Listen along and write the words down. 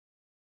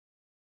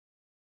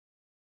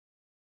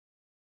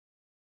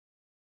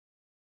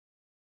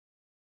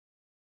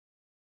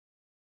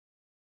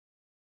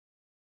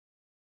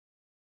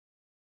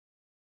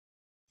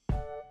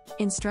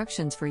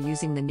Instructions for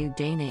using the new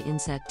Dana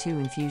Inset II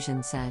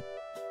infusion set.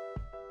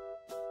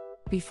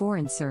 Before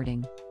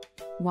inserting,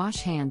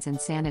 wash hands and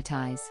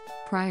sanitize,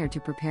 prior to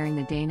preparing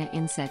the Dana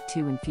Inset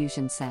II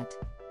infusion set.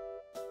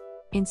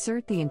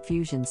 Insert the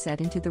infusion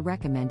set into the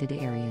recommended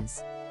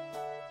areas.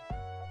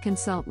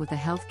 Consult with a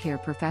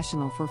healthcare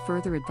professional for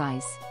further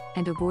advice,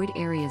 and avoid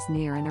areas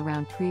near and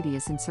around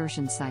previous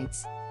insertion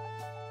sites.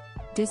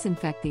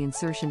 Disinfect the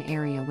insertion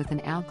area with an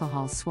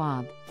alcohol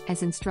swab,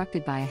 as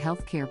instructed by a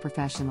healthcare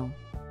professional.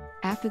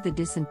 After the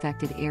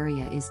disinfected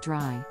area is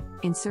dry,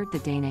 insert the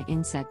Dana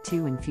Inset II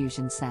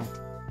infusion set.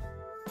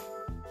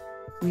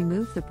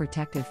 Remove the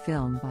protective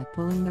film by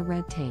pulling the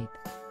red tape.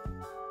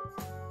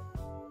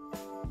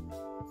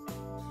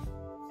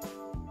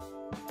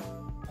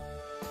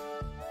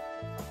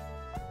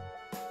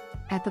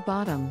 At the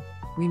bottom,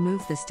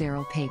 remove the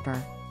sterile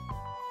paper.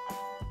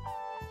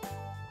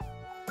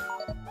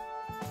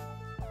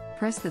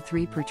 Press the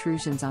 3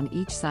 protrusions on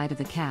each side of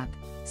the cap,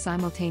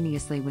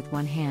 simultaneously with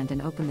one hand,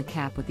 and open the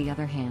cap with the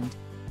other hand.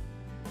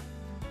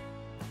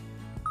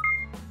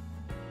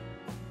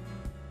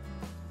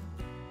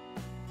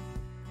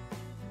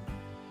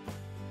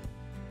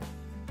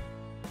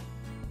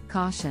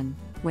 Caution: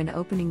 when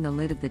opening the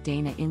lid of the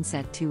Dana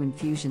Inset II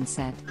infusion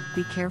set,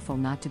 be careful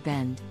not to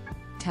bend,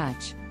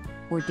 touch,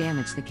 or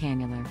damage the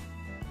cannula.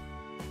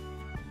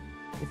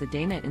 If the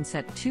Dana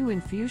Inset II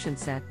infusion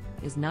set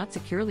is not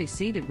securely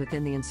seated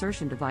within the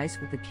insertion device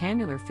with the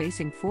cannula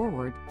facing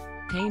forward,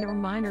 pain or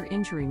minor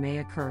injury may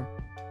occur.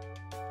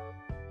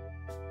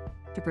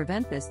 To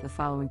prevent this, the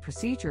following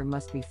procedure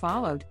must be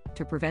followed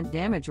to prevent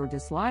damage or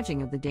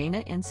dislodging of the Dana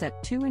Inset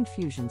II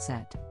infusion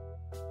set.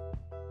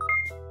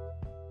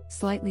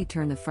 Slightly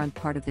turn the front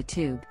part of the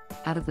tube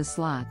out of the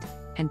slot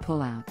and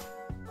pull out.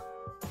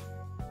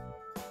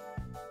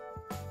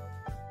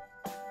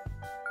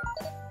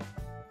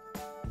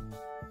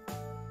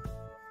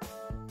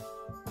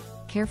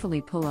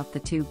 Carefully pull up the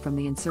tube from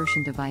the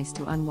insertion device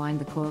to unwind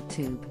the coiled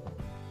tube.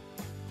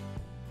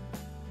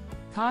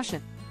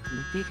 Caution: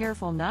 be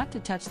careful not to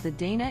touch the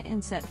Dana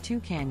Inset II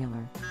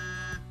cannula.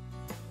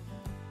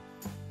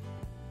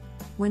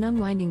 When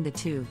unwinding the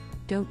tube,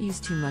 don't use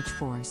too much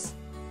force.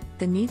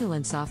 The needle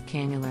and soft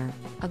cannula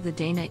of the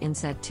Dana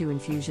Inset II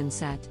infusion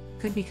set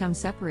could become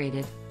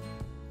separated.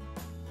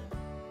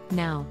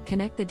 Now,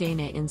 connect the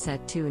Dana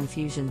Inset II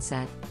infusion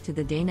set to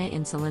the Dana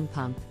insulin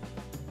pump.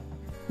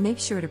 Make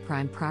sure to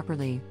prime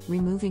properly,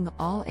 removing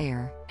all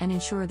air, and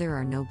ensure there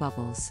are no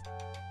bubbles.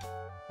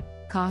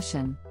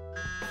 Caution: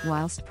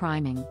 whilst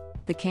priming,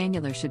 the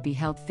cannula should be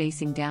held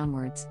facing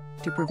downwards,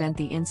 to prevent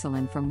the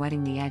insulin from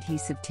wetting the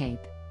adhesive tape.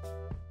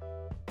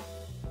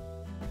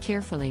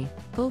 Carefully,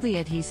 pull the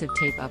adhesive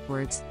tape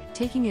upwards,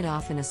 taking it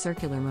off in a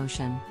circular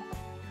motion.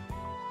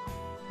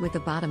 With the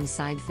bottom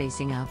side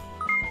facing up,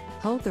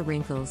 hold the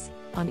wrinkles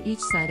on each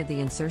side of the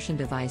insertion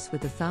device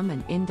with the thumb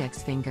and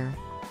index finger.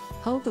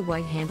 Hold the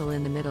white handle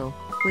in the middle,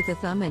 with the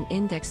thumb and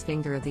index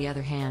finger of the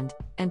other hand,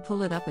 and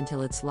pull it up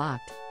until it's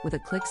locked, with a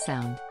click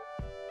sound.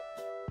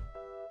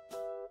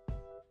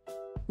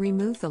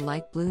 Remove the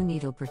light blue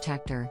needle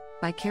protector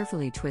by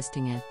carefully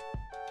twisting it.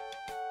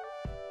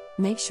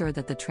 Make sure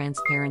that the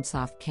transparent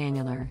soft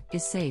cannula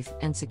is safe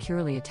and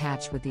securely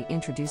attached with the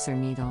introducer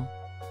needle.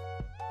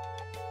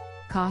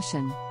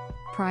 Caution: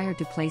 prior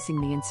to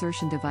placing the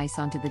insertion device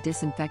onto the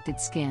disinfected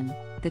skin,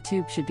 the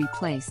tube should be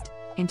placed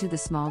into the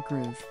small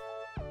groove.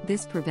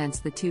 This prevents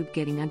the tube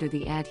getting under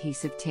the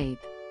adhesive tape.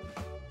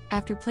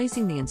 After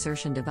placing the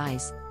insertion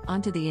device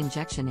onto the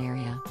injection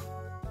area,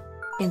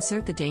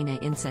 insert the Dana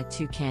Inset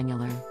II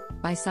cannula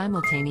by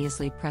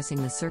simultaneously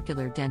pressing the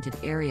circular dented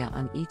area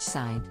on each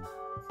side.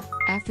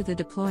 After the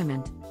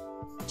deployment,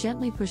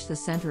 gently push the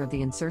center of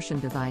the insertion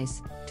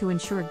device to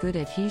ensure good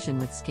adhesion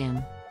with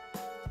skin.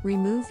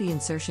 Remove the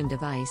insertion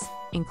device,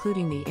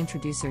 including the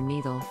introducer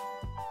needle,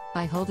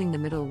 by holding the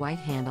middle white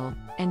handle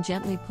and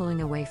gently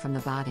pulling away from the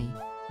body.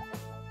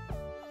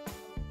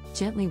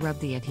 Gently rub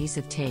the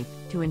adhesive tape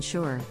to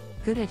ensure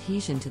good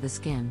adhesion to the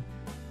skin.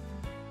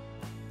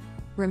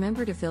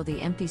 Remember to fill the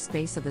empty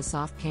space of the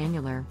soft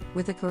cannula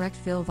with the correct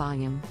fill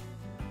volume.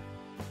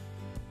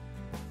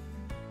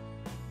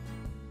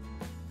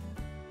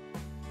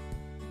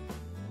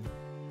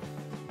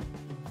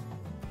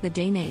 The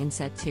Dana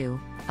Inset II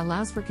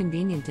allows for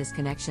convenient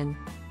disconnection,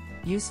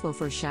 useful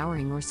for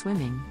showering or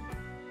swimming.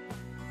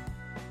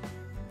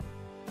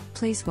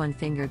 Place one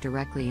finger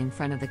directly in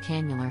front of the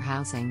cannular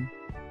housing.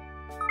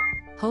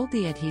 Hold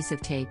the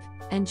adhesive tape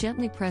and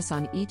gently press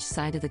on each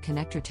side of the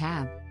connector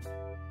tab.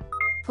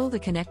 Pull the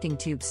connecting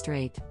tube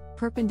straight,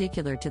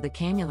 perpendicular to the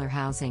cannular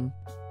housing,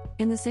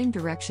 in the same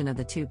direction of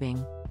the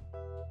tubing.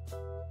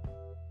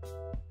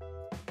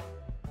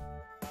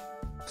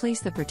 Place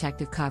the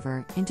protective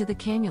cover into the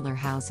cannular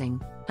housing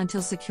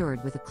until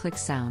secured with a click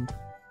sound.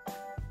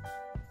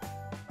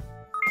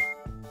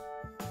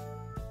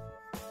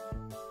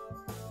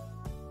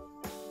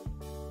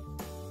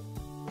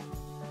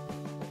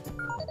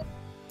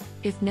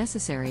 If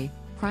necessary,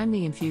 prime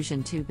the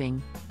infusion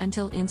tubing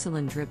until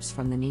insulin drips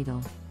from the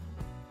needle.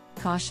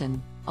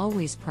 Caution: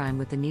 always prime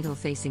with the needle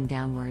facing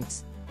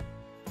downwards.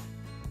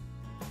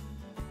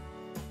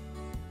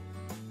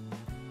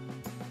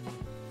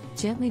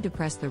 Gently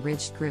depress the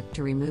ridged grip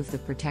to remove the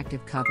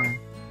protective cover.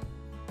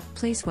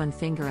 Place one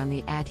finger on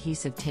the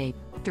adhesive tape,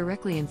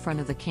 directly in front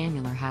of the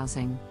cannula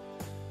housing.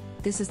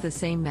 This is the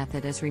same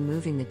method as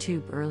removing the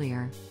tube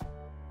earlier.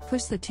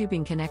 Push the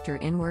tubing connector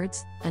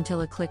inwards, until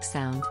a click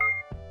sound.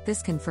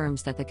 This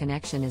confirms that the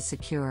connection is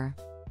secure.